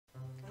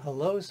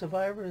Hello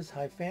survivors,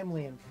 hi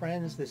family and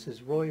friends, this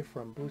is Roy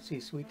from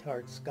Bootsy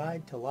Sweetheart's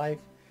Guide to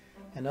Life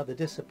and Other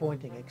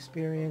Disappointing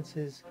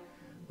Experiences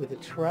with a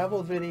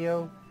travel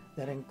video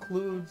that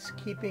includes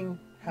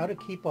how to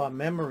keep our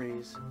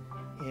memories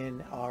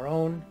in our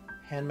own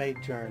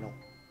handmade journal.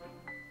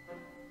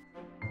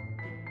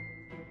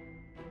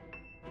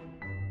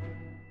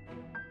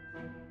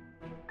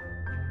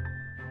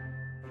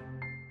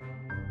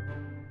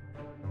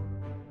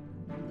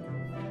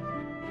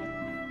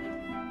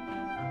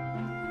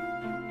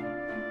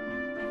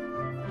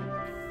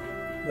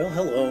 Well,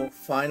 hello,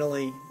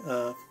 finally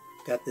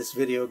got this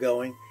video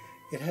going.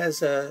 It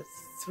has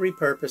three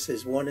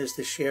purposes. One is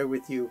to share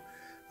with you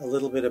a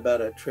little bit about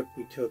a trip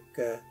we took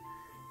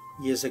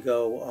years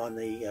ago on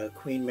the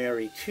Queen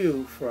Mary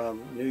 2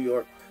 from New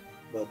York,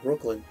 well,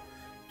 Brooklyn,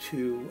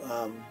 to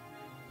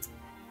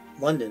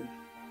London,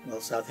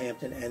 well,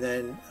 Southampton, and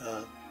then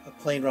a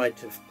plane ride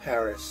to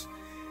Paris.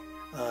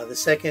 The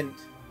second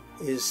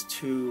is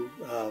to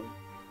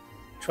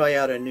try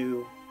out a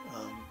new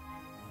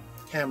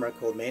camera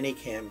called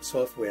ManyCam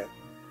software.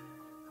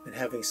 I've been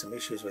having some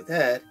issues with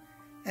that.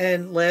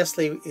 And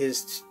lastly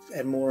most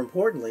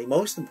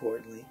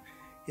importantly,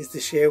 is to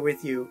share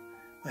with you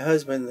my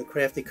husband, the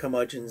crafty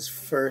curmudgeon's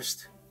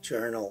first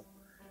journal,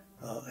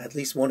 at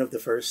least one of the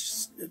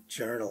first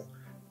journal,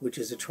 which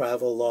is a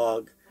travel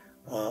log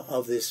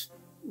of this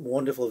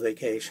wonderful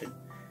vacation.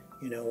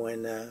 You know,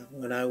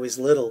 when I was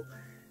little,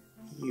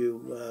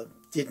 you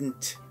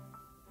didn't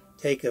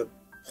take a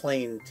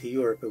plane to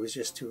Europe. It was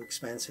just too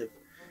expensive.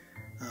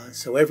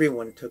 So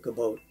everyone took a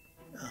boat,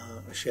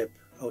 a ship.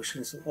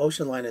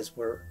 Ocean liners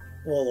were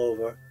all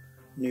over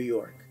New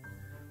York,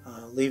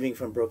 leaving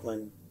from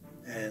Brooklyn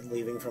and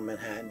leaving from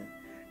Manhattan.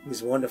 It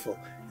was wonderful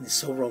and it's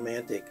so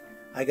romantic.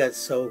 I got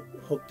so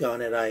hooked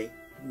on it, I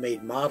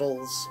made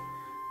models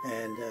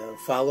and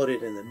followed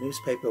it in the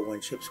newspaper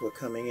when ships were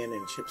coming in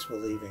and ships were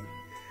leaving.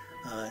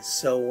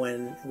 So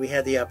when we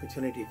had the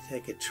opportunity to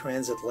take a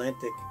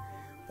transatlantic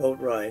boat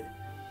ride,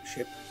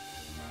 ship,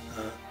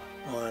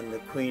 on the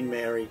Queen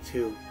Mary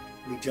 2,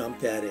 we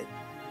jumped at it.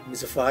 It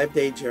was a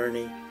 5-day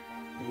journey.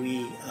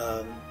 We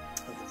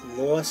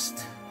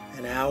lost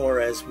an hour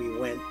as we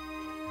went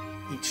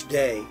each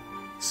day.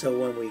 So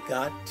when we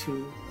got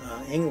to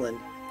England,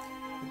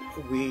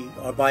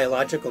 our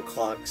biological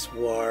clocks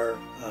were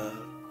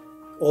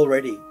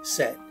already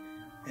set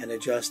and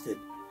adjusted.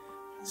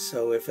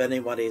 So if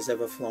anybody has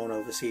ever flown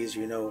overseas,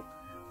 you know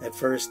that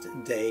first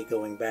day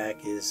going back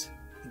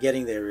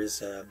getting there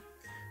is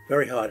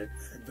very hard, a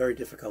very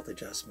difficult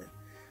adjustment.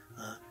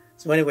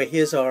 So anyway,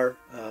 here's our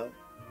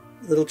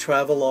little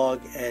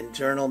travelogue and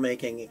journal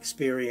making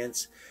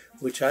experience,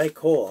 which I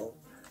call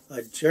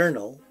a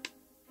journey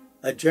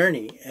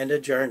and a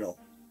journal.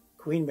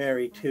 Queen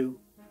Mary 2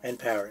 and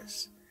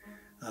Paris.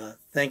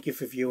 Thank you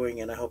for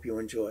viewing, and I hope you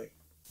enjoy.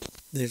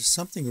 There's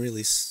something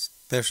really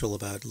special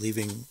about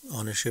leaving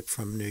on a ship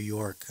from New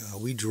York.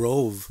 We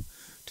drove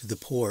to the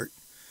port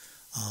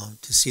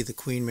to see the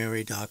Queen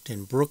Mary docked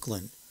in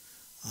Brooklyn.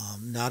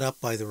 Not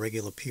up by the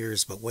regular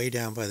piers, but way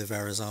down by the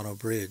Verrazano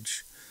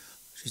Bridge.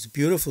 She's a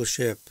beautiful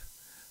ship,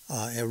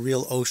 a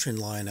real ocean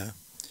liner.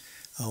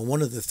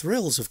 One of the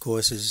thrills, of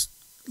course, is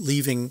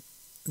leaving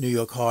New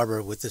York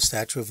Harbor with the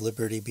Statue of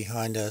Liberty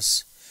behind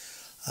us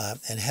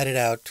and headed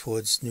out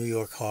towards New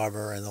York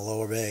Harbor and the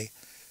Lower Bay.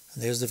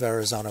 And there's the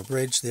Verrazano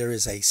Bridge. There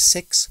is a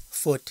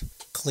 6-foot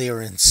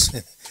clearance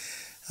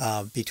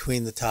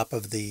between the top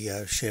of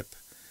the ship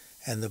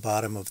and the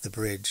bottom of the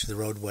bridge, the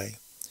roadway.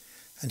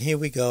 And here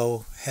we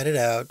go, headed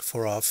out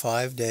for our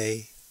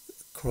 5-day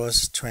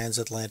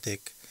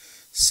cross-transatlantic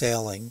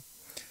sailing.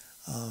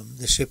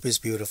 The ship is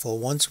beautiful.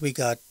 Once we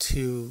got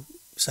to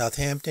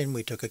Southampton,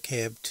 we took a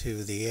cab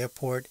to the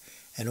airport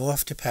and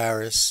off to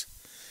Paris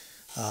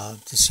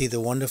to see the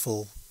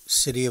wonderful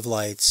City of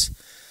Lights.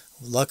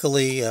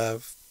 Luckily,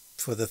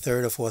 for the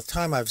third or fourth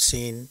time, I've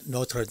seen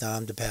Notre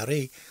Dame de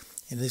Paris,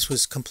 and this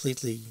was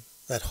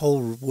that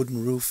whole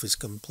wooden roof was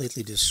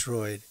completely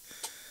destroyed.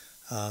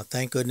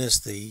 Thank goodness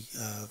the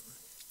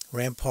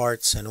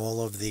ramparts and all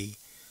of the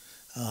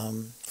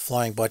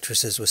flying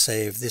buttresses were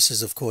saved. This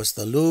is, of course,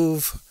 the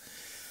Louvre.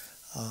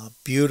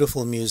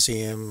 Beautiful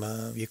museum.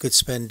 You could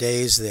spend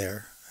days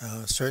there,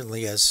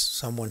 certainly as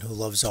someone who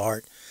loves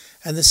art.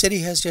 And the city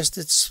has just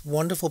its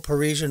wonderful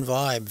Parisian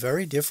vibe,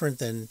 very different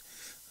than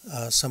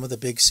some of the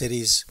big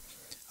cities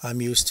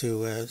I'm used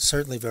to,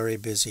 certainly very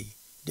busy,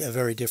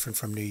 very different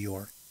from New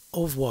York.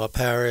 Au revoir,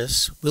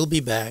 Paris. We'll be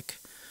back.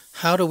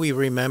 How do we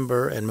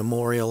remember and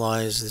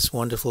memorialize this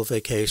wonderful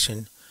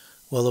vacation?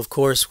 Well, of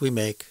course, we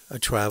make a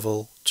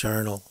travel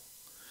journal.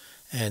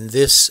 And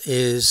this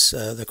is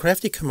the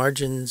Crafty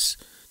Curmudgeon's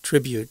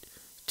tribute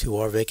to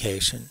our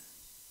vacation.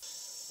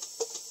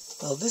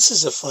 Well, this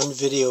is a fun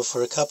video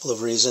for a couple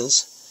of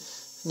reasons.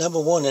 Number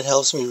one, it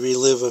helps me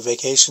relive a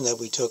vacation that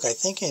we took, I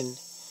think, in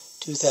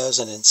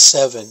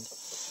 2007.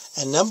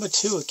 And number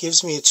two, it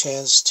gives me a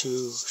chance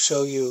to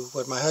show you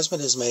what my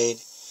husband has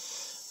made,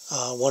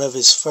 one of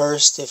his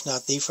first, if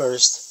not the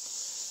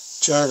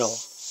first, journal.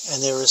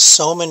 And there are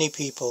so many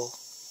people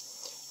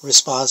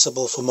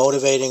responsible for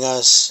motivating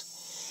us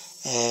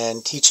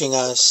and teaching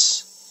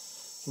us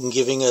and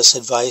giving us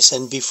advice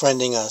and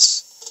befriending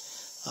us.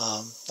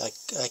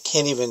 I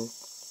can't even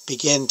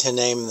begin to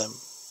name them.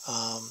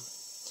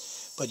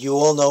 But you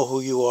all know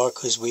who you are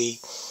because we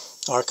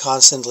are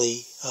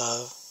constantly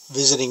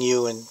visiting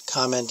you and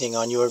commenting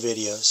on your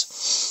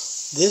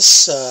videos.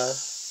 This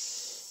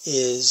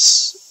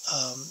is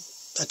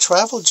a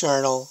travel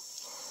journal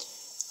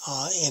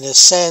in a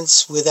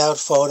sense without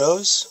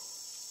photos.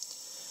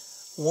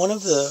 One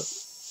of the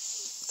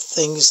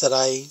things that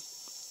I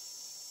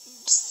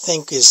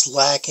think is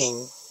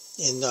lacking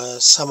in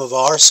some of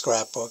our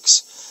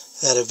scrapbooks,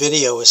 that a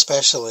video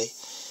especially,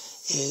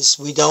 is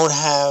we don't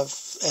have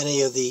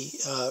any of the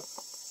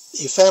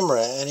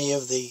ephemera, any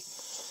of the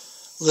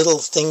little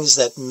things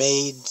that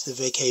made the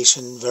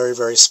vacation very,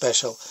 very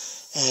special.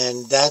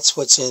 And that's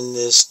what's in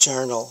this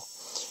journal.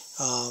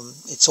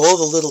 It's all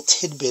the little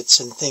tidbits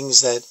and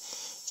things that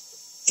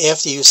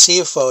after you see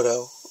a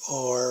photo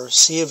or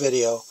see a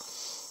video,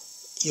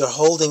 you're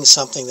holding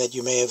something that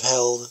you may have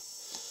held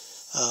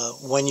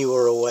when you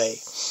were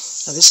away.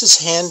 Now this is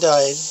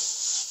hand-dyed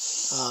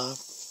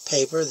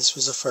paper. This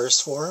was a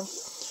first for him.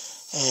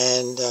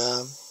 And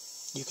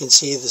you can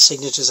see the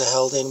signatures are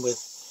held in with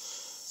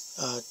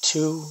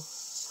two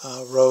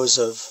rows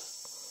of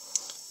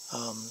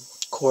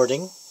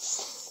cording.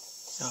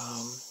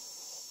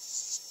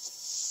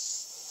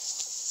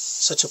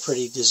 Such a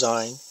pretty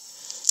design.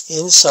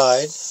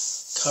 Inside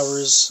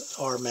covers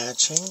are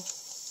matching.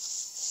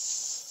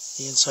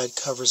 The inside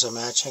covers are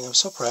matching. I'm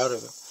so proud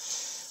of him.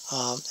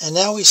 And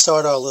now we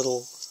start our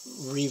little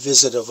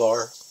revisit of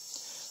our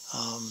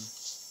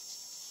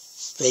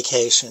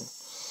vacation.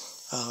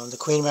 The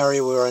Queen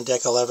Mary, we were on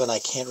deck 11. I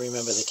can't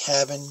remember the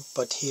cabin,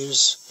 but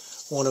here's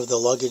one of the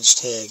luggage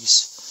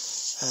tags.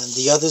 And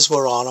the others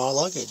were on our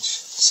luggage.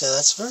 So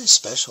that's very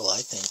special,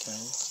 I think.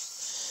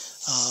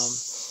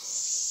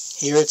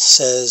 Here it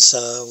says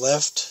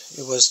left.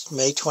 It was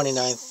May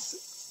 29th,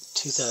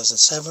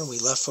 2007. We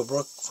left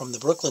from the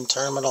Brooklyn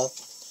terminal,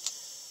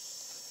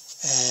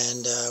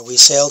 and we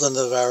sailed on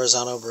the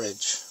Verrazano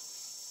Bridge.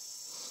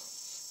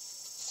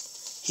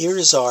 Here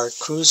is our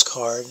cruise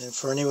card, and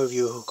for any of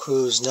you who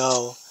cruise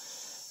know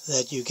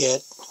that you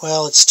get,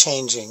 well, it's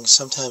changing.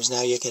 Sometimes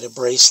now you get a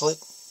bracelet,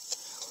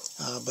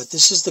 but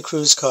this is the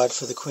cruise card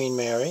for the Queen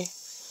Mary,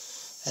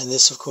 and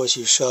this, of course,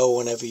 you show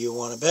whenever you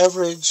want a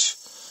beverage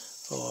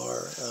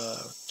or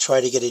try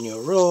to get in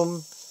your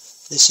room.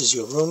 This is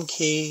your room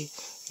key,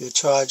 your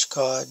charge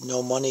card.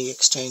 No money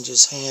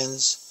exchanges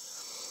hands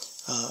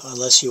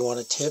unless you want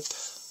a tip.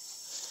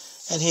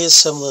 And here's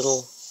some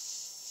little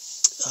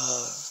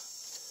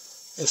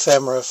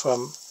ephemera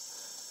from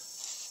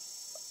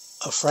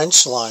a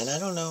French line. I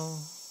don't know.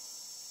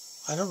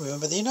 I don't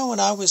remember. You know, when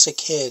I was a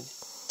kid,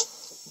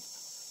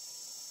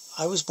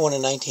 I was born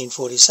in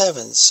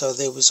 1947, so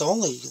there was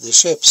only the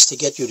ships to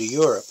get you to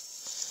Europe.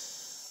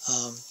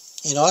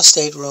 In our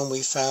stateroom,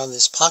 we found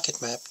this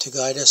pocket map to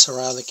guide us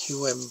around the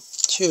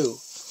QM2.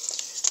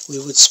 We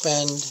would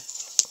spend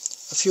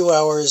a few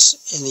hours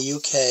in the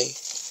UK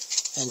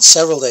and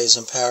several days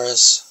in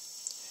Paris.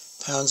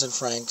 Pounds and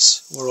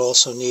francs were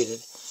also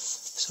needed.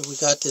 So we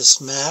got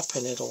this map,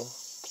 and it'll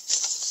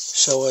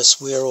show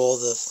us where all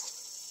the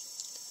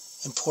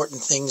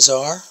important things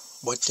are,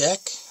 what deck,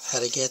 how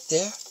to get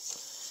there.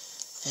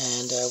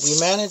 And we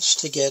managed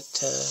to get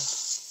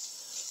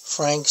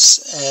francs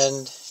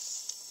and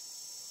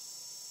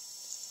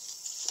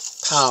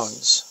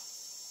pounds.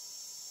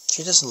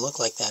 She doesn't look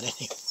like that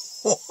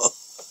anymore.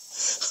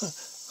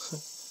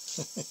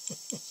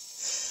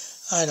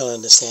 I don't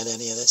understand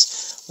any of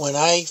this. When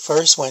I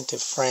first went to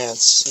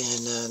France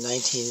in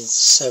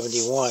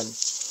 1971,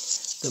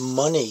 the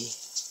money,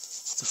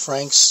 the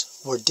francs,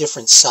 were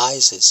different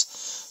sizes.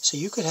 So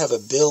you could have a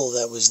bill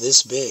that was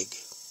this big.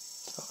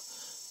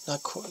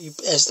 Not quite,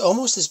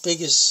 almost as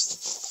big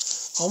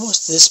as,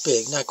 almost this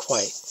big, not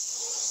quite.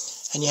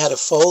 And you had to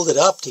fold it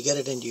up to get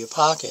it into your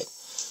pocket.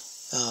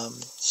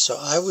 So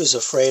I was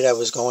afraid I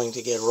was going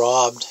to get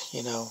robbed.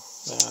 You know,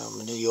 I'm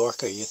a New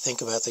Yorker, you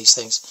think about these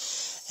things.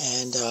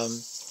 And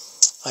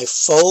I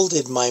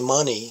folded my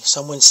money.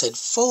 Someone said,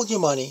 fold your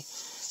money.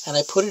 And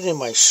I put it in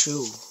my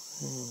shoe.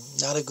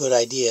 Not a good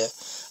idea.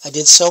 I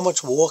did so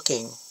much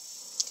walking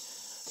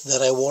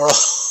that I wore a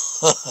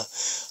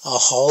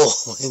hole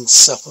in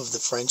some of the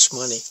French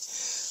money.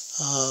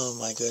 Oh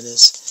my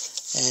goodness.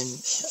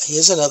 And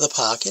here's another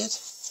pocket.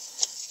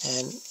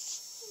 And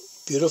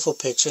beautiful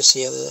picture.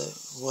 See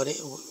what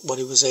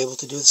he was able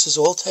to do. This is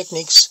all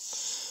techniques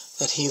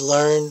that he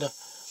learned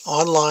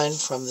online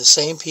from the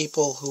same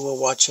people who were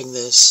watching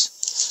this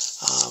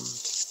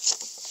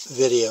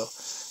video.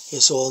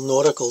 It's all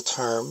nautical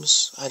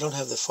terms. I don't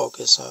have the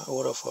focus,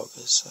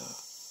 autofocus.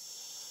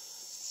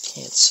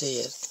 Can't see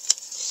it.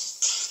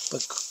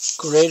 But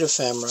great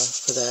ephemera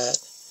for that.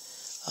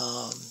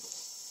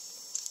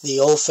 The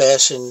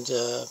old-fashioned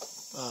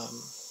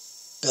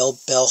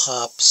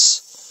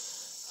bellhops.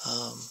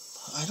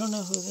 I don't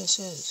know who this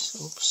is.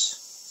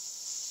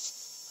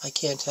 Oops. I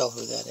can't tell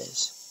who that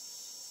is.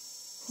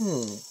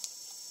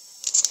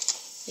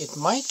 It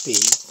might be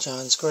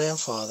John's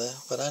grandfather,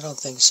 but I don't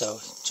think so.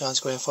 John's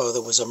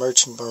grandfather was a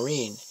merchant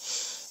marine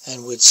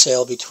and would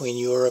sail between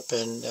Europe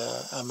and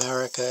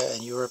America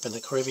and Europe and the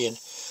Caribbean.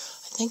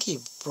 I think he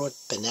brought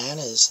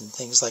bananas and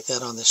things like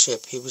that on the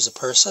ship. He was a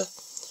purser.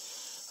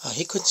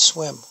 He couldn't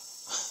swim.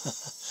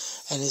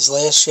 And his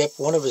last ship,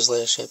 one of his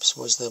last ships,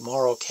 was the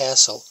Morro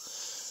Castle,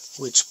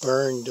 which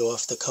burned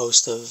off the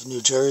coast of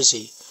New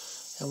Jersey.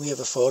 And we have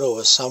a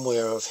photo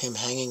somewhere of him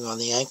hanging on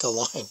the anchor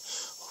line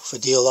for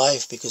dear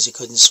life because he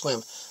couldn't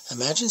swim.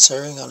 Imagine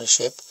sailing on a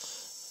ship,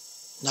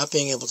 not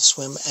being able to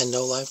swim, and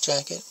no life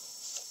jacket.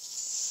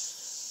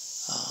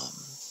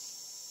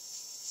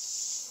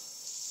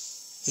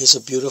 Here's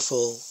a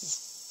beautiful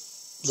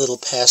little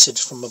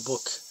passage from a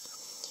book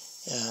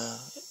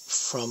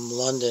from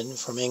London,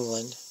 from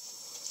England,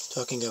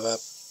 talking about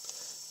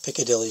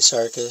Piccadilly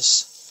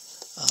Circus.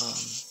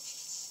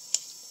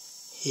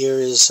 Here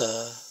is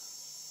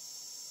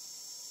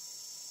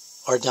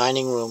our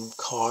dining room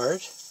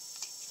card.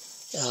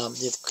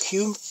 The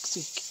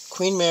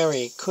Queen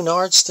Mary,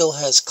 Cunard still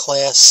has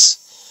class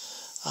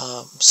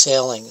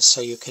sailings,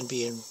 so you can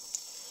be in,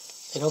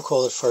 they don't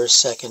call it first,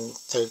 second,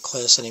 third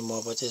class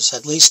anymore, but there's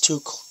at least 2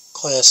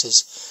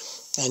 classes,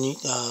 and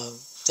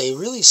they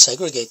really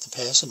segregate the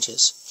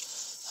passengers.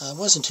 I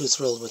wasn't too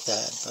thrilled with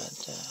that, but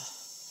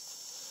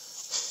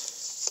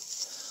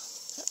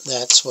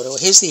that's what it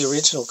was. Here's the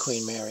original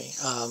Queen Mary.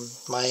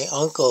 My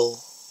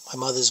uncle, my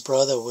mother's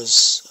brother,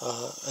 was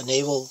a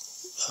naval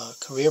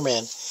career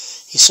man.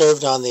 He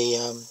served on the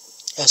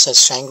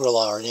SS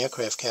Shangri-La, an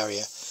aircraft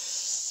carrier.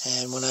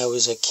 And when I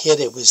was a kid,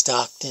 it was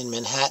docked in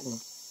Manhattan.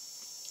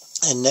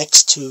 And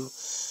next to,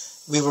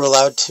 we were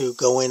allowed to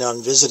go in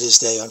on Visitor's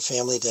Day, on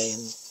Family Day,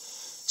 and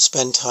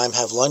spend time,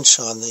 have lunch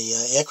on the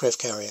aircraft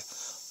carrier.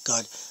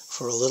 God,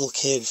 for a little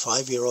kid,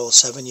 5-year-old,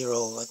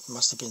 7-year-old, it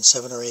must have been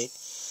 7 or 8.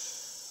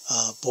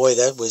 Boy,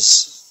 that was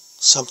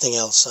something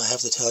else, I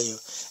have to tell you.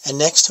 And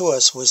next to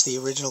us was the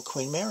original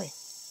Queen Mary.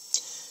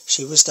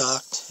 She was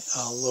docked,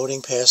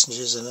 loading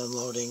passengers and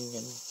unloading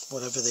and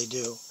whatever they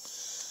do.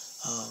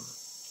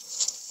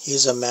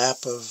 Here's a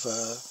map of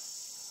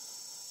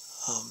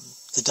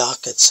the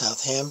dock at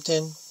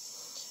Southampton,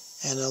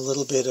 and a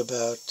little bit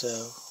about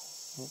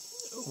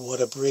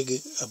what a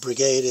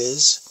brigade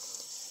is.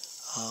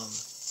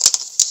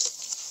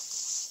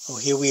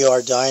 Here we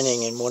are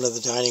dining in one of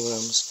the dining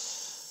rooms.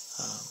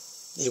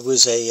 It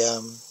was a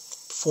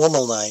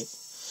formal night.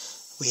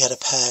 We had to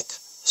pack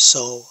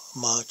so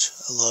much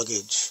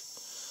luggage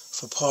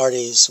for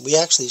parties. We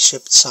actually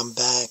shipped some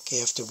back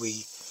after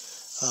we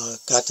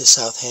got to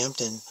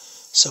Southampton,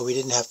 so we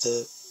didn't have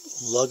to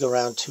lug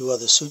around 2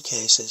 other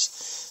suitcases.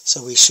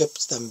 So we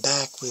shipped them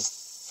back with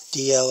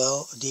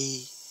DHL.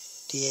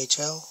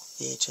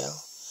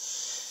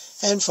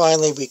 And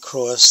finally we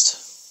crossed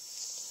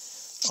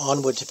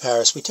onward to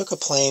Paris. We took a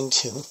plane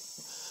to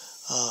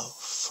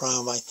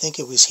from, I think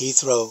it was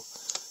Heathrow,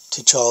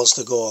 to Charles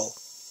de Gaulle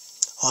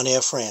on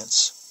Air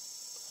France.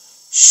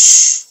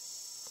 Shh,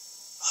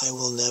 I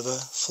will never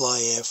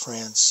fly Air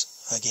France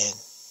again.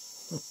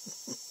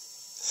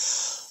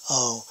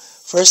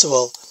 First of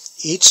all,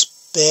 each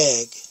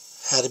bag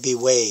had to be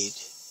weighed,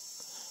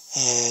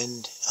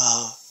 and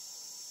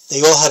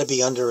they all had to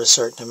be under a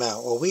certain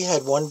amount. Well, we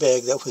had one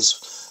bag that was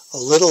a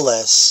little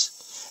less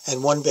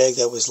and one bag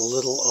that was a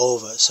little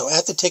over. So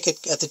at the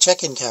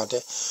check-in counter,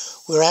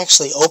 we were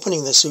actually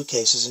opening the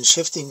suitcases and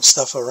shifting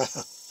stuff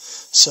around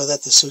so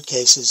that the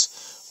suitcases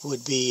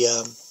would be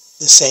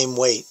the same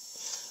weight.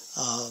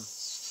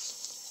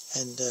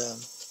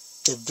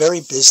 They're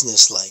very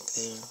businesslike.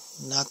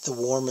 They're not the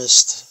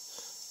warmest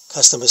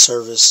customer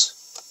service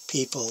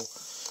people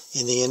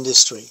in the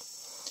industry.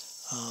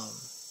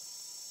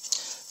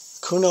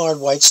 Cunard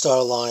White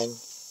Star Line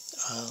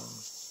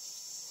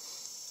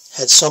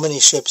had so many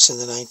ships in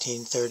the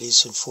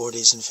 1930s and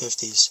 40s and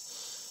 50s.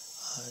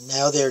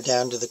 Now they're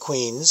down to the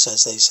Queens,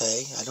 as they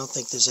say. I don't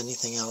think there's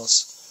anything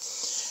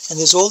else. And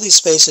there's all these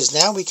spaces.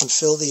 Now we can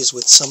fill these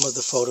with some of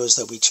the photos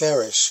that we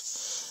cherish.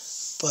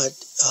 But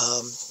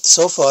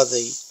so far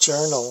the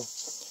journal,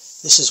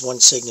 this is one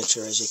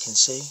signature, as you can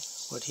see,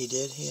 what he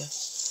did here.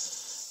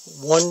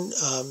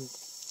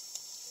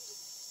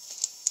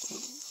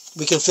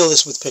 We can fill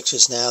this with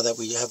pictures now that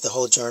we have the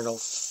whole journal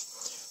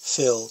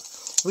filled.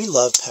 We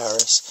love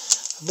Paris.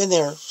 I've been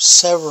there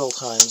several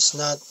times.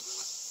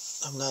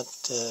 I'm not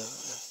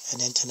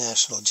an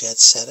international jet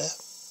setter,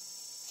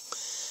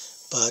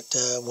 but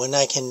when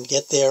I can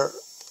get there,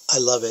 I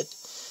love it.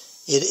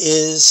 It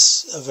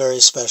is a very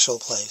special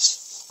place.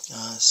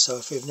 So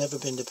if you've never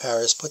been to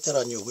Paris, put that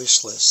on your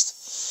wish list.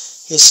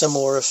 Here's some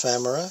more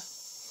ephemera.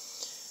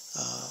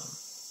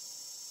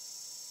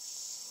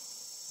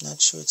 Not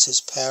sure it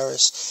says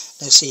Paris.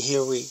 Now see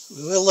here, we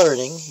were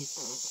learning.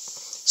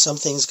 Some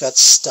things got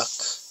stuck.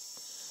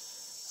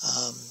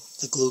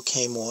 The glue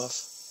came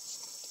off.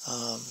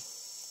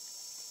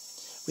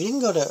 We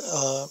didn't go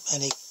to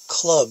any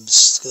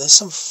clubs. There's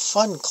some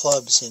fun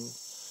clubs in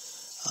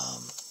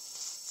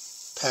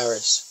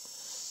Paris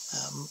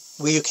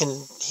where you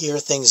can hear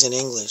things in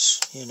English.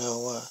 You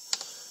know,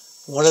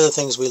 One of the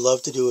things we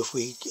love to do if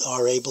we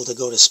are able to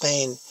go to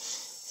Spain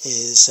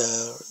is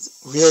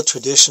real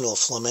traditional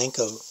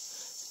flamenco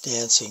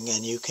dancing,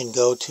 and you can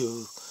go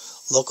to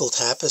local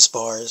tapas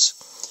bars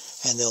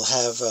and they'll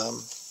have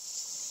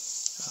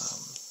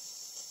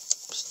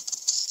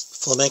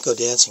flamenco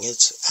dancing.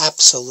 It's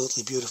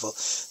absolutely beautiful.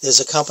 There's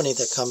a company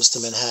that comes to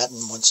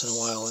Manhattan once in a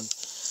while, and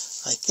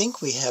I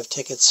think we have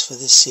tickets for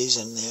this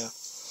season there.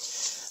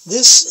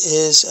 This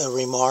is a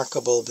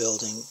remarkable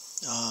building.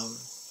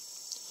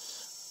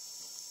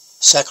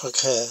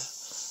 Sacré-Cœur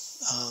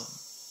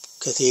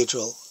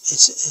Cathedral.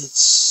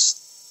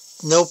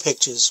 It's no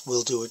pictures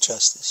will do it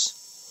justice.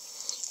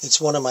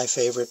 It's one of my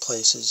favorite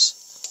places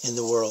in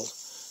the world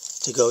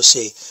to go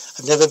see.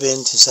 I've never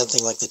been to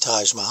something like the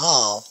Taj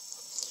Mahal,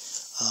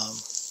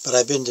 but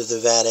I've been to the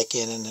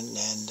Vatican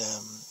and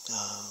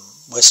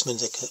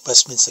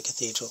Westminster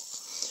Cathedral.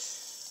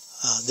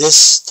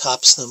 This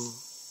tops them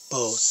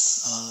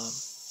both.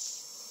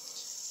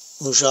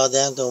 Le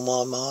Jardin de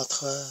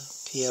Montmartre,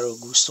 Pierre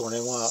Auguste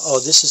Renoir. Oh,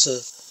 this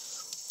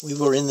is we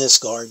were in this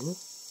garden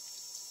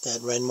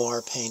that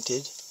Renoir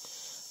painted.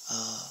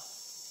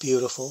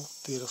 Beautiful,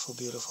 beautiful,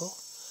 beautiful.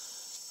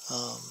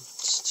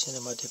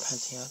 Cinema de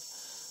Pantheon.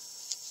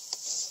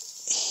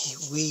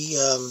 We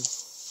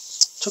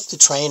took the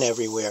train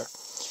everywhere.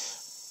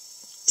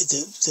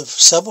 The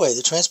subway,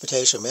 the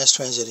transportation, mass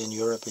transit in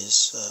Europe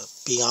is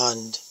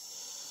beyond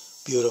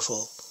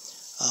beautiful.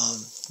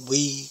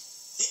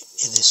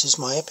 This is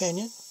my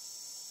opinion,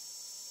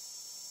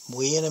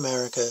 we in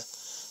America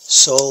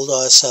sold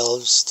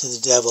ourselves to the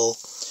devil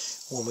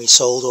when we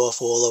sold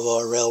off all of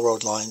our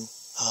railroad line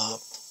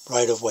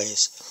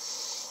right-of-ways.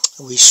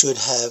 We should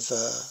have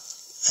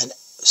an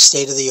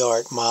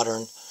state-of-the-art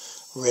modern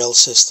rail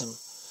system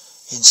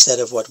instead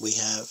of what we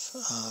have.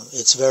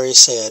 It's very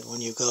sad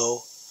when you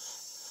go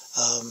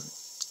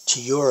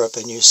to Europe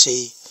and you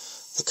see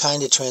the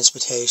kind of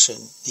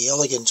transportation, the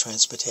elegant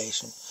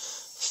transportation,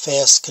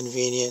 fast,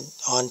 convenient,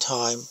 on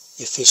time,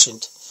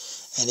 efficient,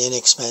 and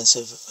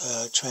inexpensive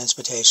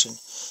transportation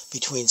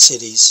between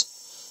cities,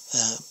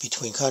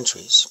 between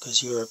countries,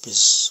 because Europe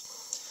is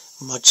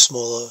much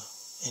smaller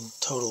in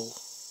total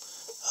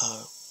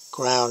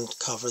ground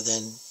cover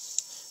than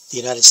the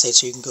United States,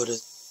 so you can go to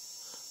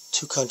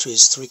 2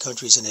 countries, 3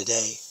 countries in a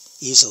day,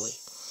 easily.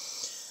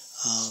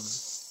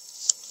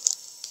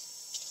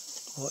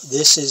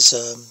 This is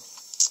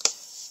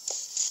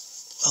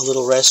a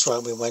little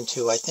restaurant we went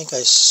to. I think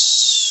I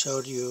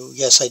showed you,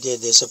 yes I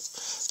did,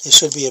 there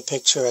should be a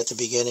picture at the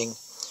beginning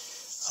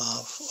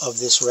of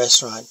this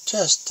restaurant.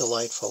 Just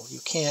delightful.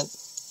 You can't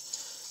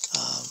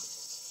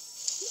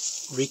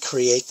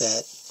recreate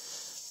that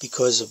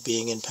because of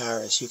being in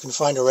Paris. You can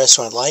find a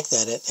restaurant like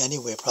that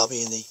anywhere,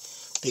 probably in the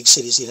big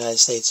cities of the United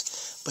States,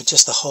 but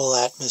just the whole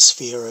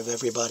atmosphere of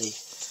everybody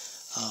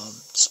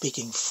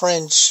speaking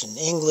French and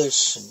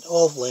English and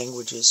all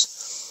languages.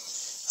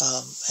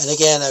 And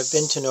again, I've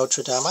been to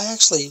Notre Dame. I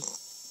actually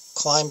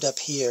climbed up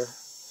here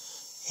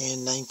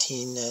in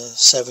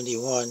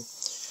 1971,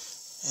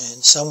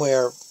 and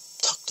somewhere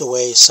tucked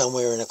away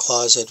somewhere in a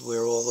closet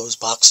where all those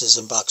boxes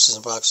and boxes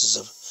and boxes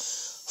of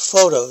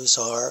photos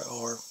are,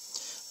 or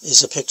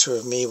is a picture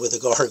of me with a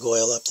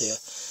gargoyle up there.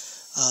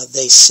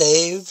 They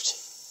saved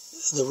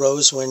the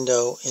rose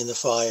window in the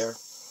fire,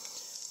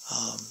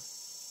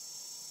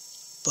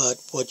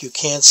 but what you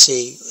can't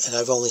see, and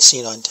I've only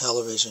seen on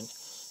television,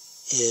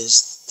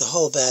 is the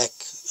whole back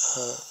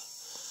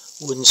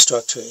wooden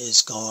structure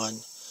is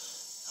gone.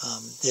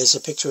 There's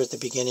a picture at the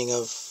beginning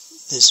of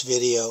this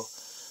video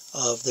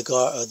of the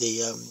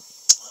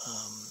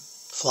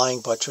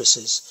flying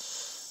buttresses.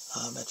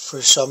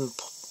 For some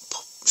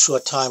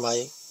short time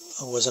I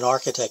was an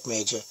architect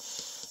major,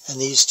 and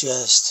these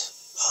just,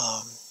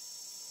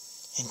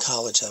 in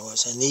college I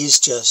was, and these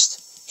just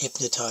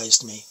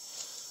hypnotized me.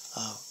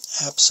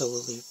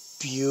 Absolutely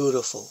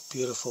beautiful,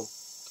 beautiful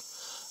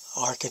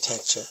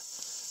architecture.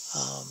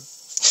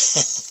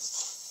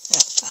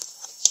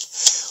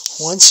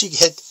 Once you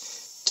get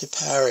to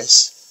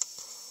Paris,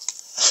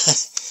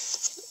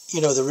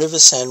 you know, the River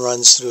Seine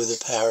runs through the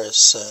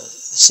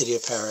city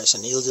of Paris,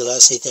 and Ile de la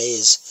Cité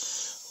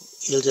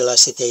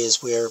is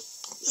where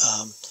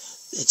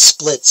it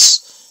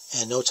splits,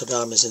 and Notre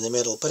Dame is in the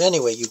middle. But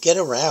anyway, you get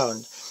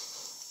around,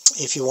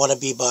 if you want to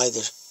be by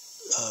the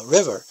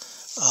river,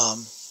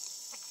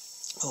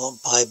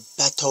 by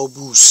Bateau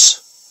Bus,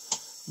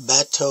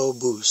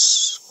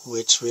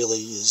 which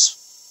really is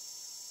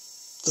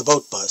the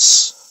boat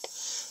bus.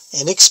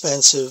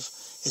 Inexpensive.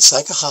 It's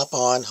like a hop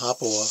on,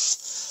 hop off.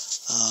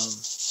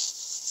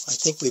 I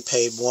think we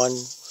paid one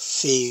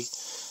fee,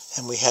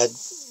 and we had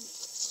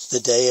the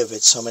day of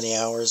it, so many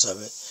hours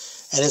of it.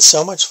 And it's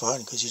so much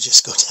fun, because you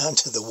just go down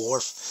to the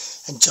wharf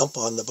and jump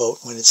on the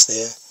boat when it's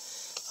there.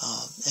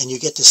 And you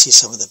get to see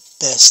some of the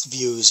best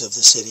views of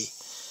the city.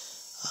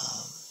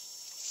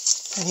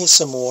 And here's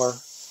some more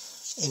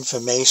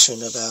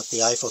information about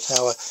the Eiffel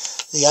Tower.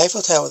 The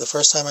Eiffel Tower, the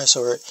first time I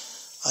saw it,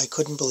 I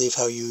couldn't believe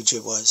how huge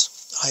it was.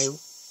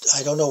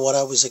 I don't know what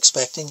I was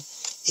expecting.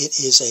 It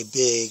is a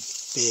big,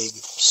 big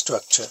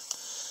structure.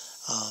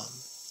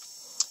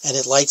 And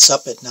it lights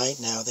up at night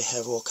now. They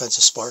have all kinds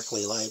of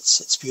sparkly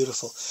lights. It's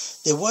beautiful.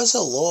 There was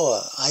a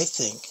law, I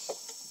think,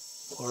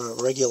 or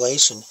a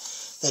regulation,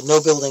 that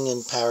no building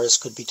in Paris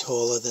could be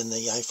taller than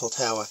the Eiffel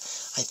Tower.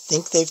 I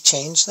think they've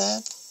changed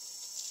that.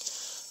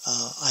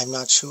 I'm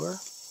not sure.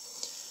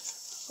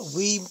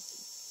 We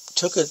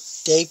took a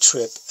day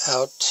trip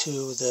out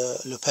to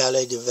Le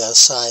Palais de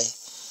Versailles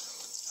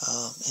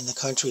in the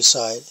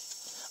countryside.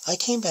 I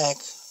came back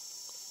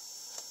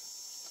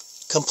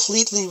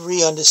completely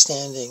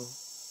re-understanding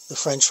the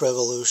French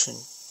Revolution.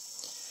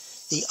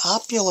 The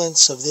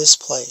opulence of this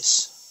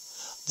place,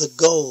 the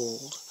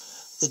gold,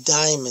 the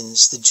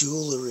diamonds, the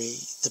jewelry,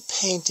 the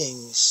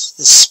paintings,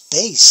 the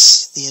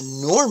space, the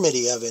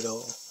enormity of it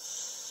all,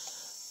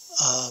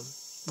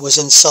 was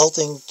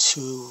insulting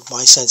to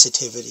my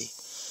sensitivity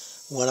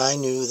when I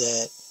knew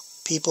that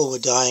people were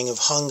dying of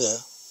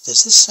hunger.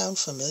 Does this sound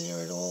familiar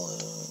at all? A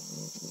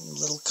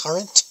little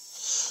current?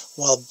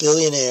 While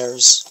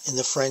billionaires in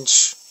the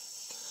French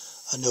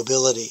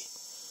nobility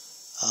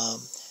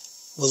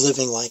were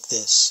living like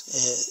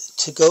this.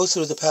 To go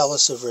through the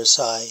Palace of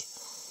Versailles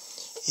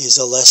is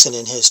a lesson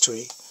in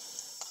history.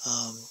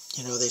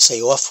 You know, they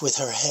say off with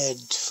her head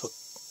for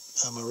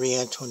Marie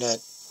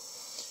Antoinette.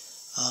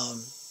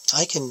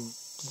 I can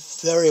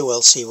very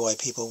well see why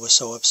people were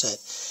so upset.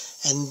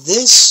 And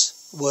this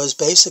was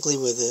basically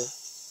where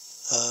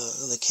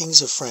the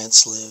kings of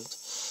France lived.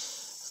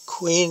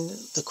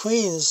 The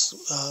queens,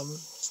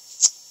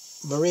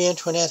 Marie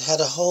Antoinette had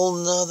a whole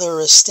nother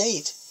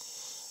estate,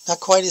 not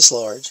quite as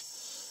large,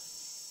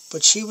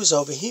 but she was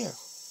over here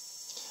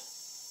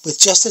with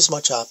just as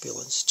much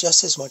opulence,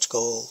 just as much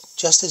gold,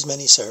 just as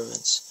many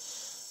servants.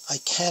 I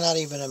cannot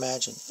even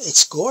imagine.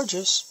 It's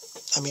gorgeous.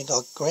 I mean,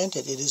 I'll grant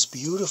it, it is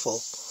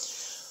beautiful,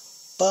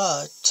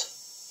 but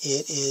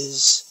it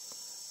is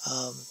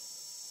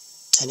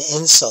an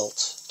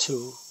insult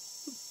to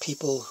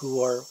people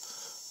who are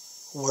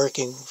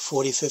working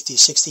 40, 50,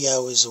 60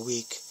 hours a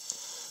week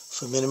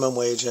for minimum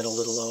wage and a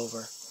little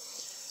over.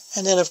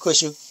 And then, of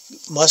course, you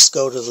must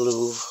go to the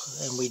Louvre,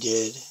 and we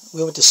did.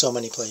 We went to so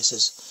many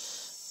places.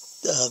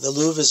 The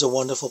Louvre is a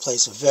wonderful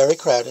place, very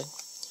crowded.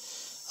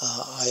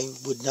 I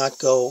would not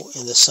go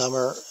in the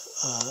summer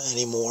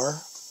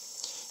anymore.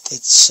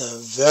 It's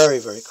very,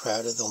 very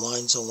crowded. The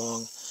lines are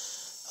long.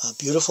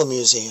 Beautiful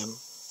museum.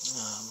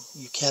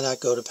 You cannot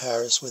go to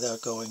Paris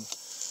without going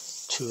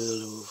to the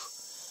Louvre.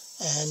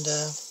 And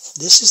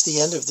this is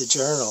the end of the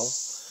journal.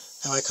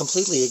 Now, I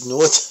completely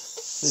ignored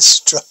the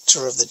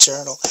structure of the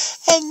journal,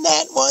 and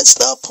that was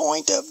the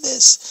point of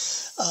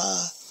this.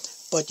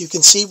 But you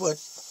can see what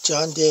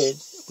John did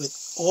with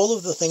all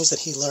of the things that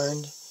he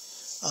learned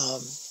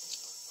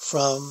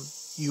from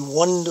you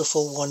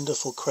wonderful,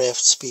 wonderful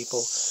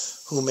craftspeople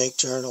who make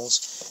journals.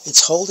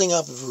 It's holding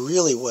up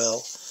really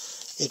well.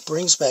 It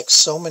brings back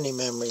so many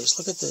memories.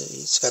 Look at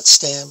it's got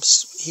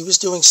stamps. He was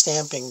doing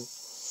stamping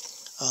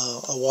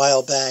a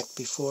while back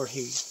before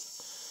his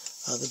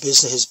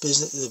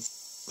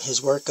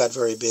work got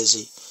very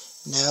busy.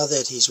 Now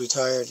that he's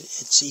retired,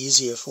 it's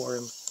easier for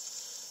him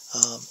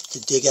to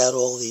dig out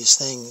all these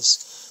things.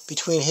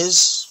 Between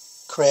his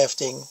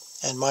crafting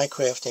and my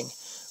crafting,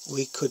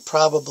 we could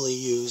probably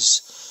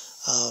use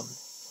a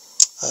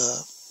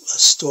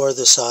store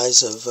the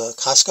size of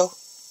Costco.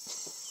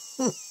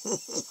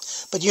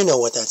 But you know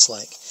what that's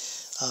like.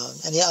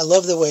 And yeah, I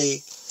love the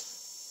way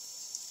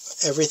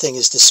everything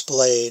is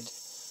displayed.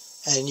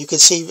 And you can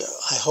see,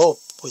 I hope,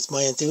 with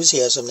my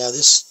enthusiasm. Now,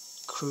 this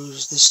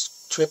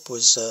trip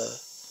was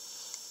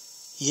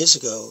years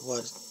ago.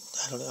 What?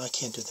 I don't know. I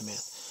can't do the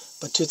math.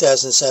 But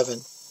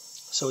 2007.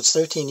 So it's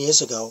 13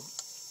 years ago.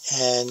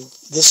 And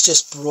this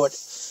just brought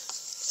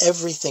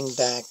everything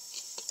back.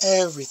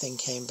 Everything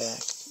came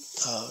back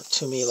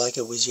to me like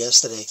it was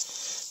yesterday.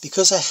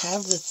 Because I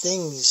have the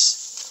things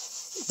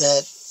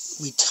that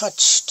we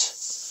touched.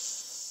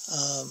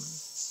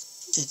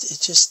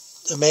 It's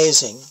just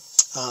amazing.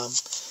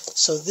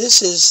 So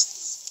this is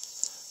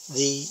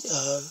the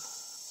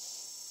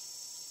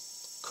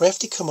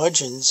Crafty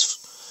Curmudgeon's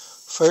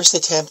first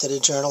attempt at a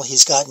journal.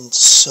 He's gotten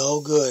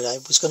so good. I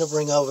was going to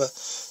bring over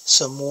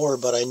some more,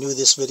 but I knew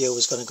this video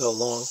was going to go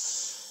long.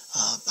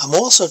 I'm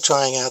also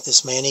trying out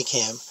this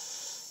ManyCam.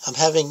 I'm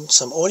having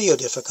some audio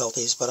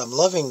difficulties, but I'm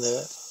loving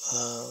the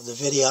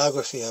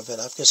videography of it.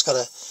 I've just got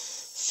to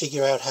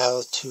figure out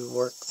how to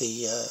work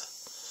the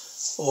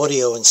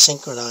audio and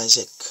synchronize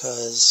it,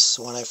 because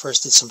when I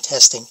first did some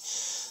testing,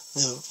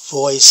 the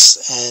voice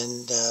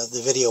and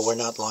the video were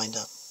not lined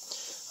up.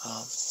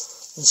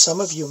 And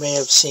some of you may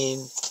have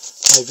seen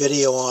my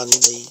video on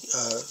the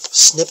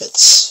snippet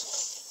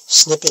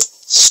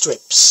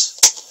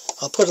strips.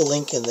 I'll put a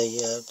link in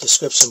the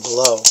description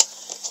below.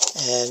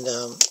 And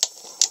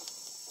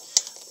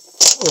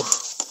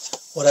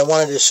what I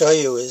wanted to show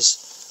you is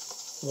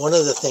one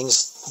of the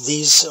things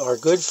these are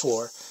good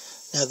for.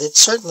 Now, that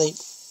certainly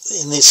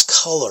in this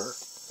color,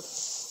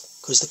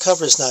 because the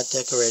cover is not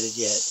decorated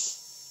yet.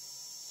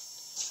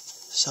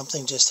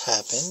 Something just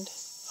happened.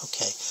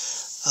 Okay.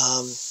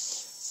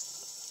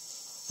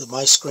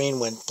 My screen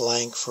went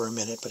blank for a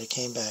minute, but it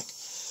came back.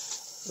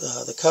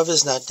 The cover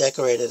is not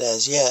decorated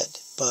as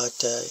yet,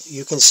 but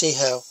you can see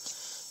how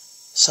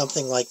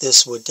something like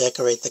this would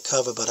decorate the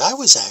cover. But I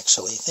was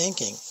actually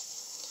thinking,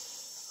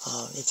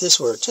 if this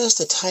were just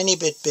a tiny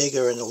bit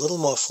bigger and a little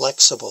more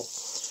flexible,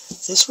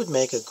 this would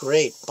make a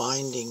great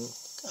binding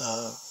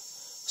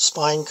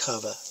spine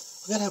cover.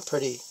 Look at how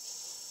pretty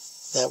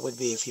that would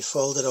be if you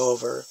fold it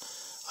over.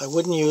 I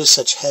wouldn't use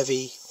such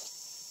heavy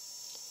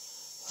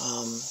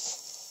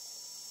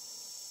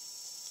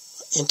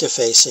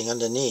interfacing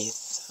underneath.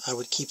 I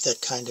would keep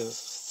that kind of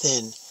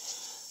thin.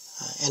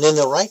 And in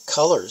the right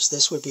colors,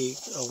 this would be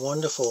a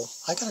wonderful...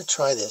 I gotta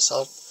try this.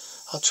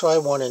 I'll try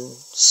one and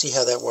see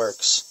how that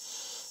works.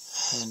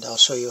 And I'll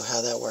show you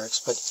how that works.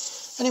 But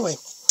anyway,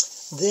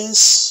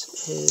 this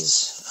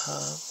is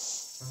a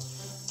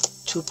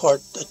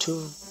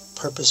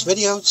two-purpose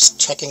video, just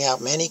checking out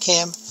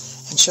ManyCam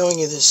and showing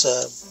you this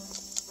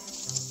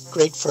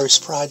great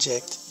first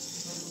project.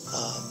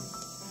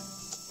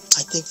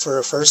 I think for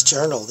a first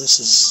journal, this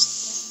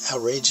is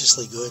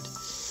outrageously good,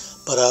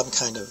 but I'm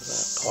kind of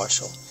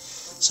partial.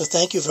 So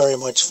thank you very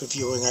much for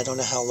viewing. I don't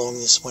know how long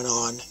this went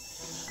on.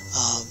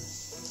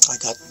 I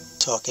got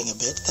talking a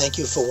bit. Thank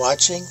you for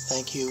watching.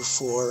 Thank you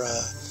for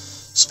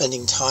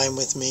spending time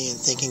with me and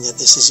thinking that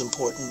this is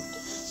important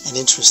and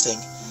interesting.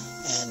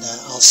 And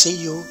I'll see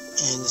you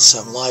in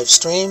some live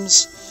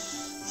streams.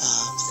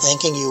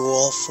 Thanking you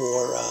all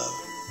for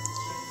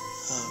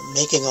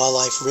making our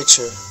life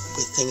richer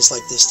with things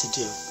like this to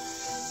do.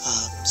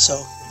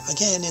 So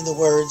again, in the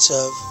words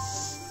of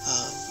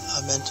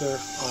a mentor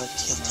on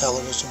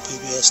television,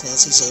 PBS,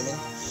 Nancy Zeman,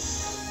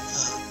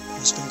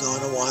 who's been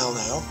going a while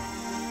now,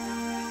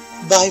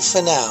 bye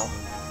for now.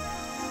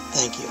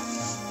 Thank you.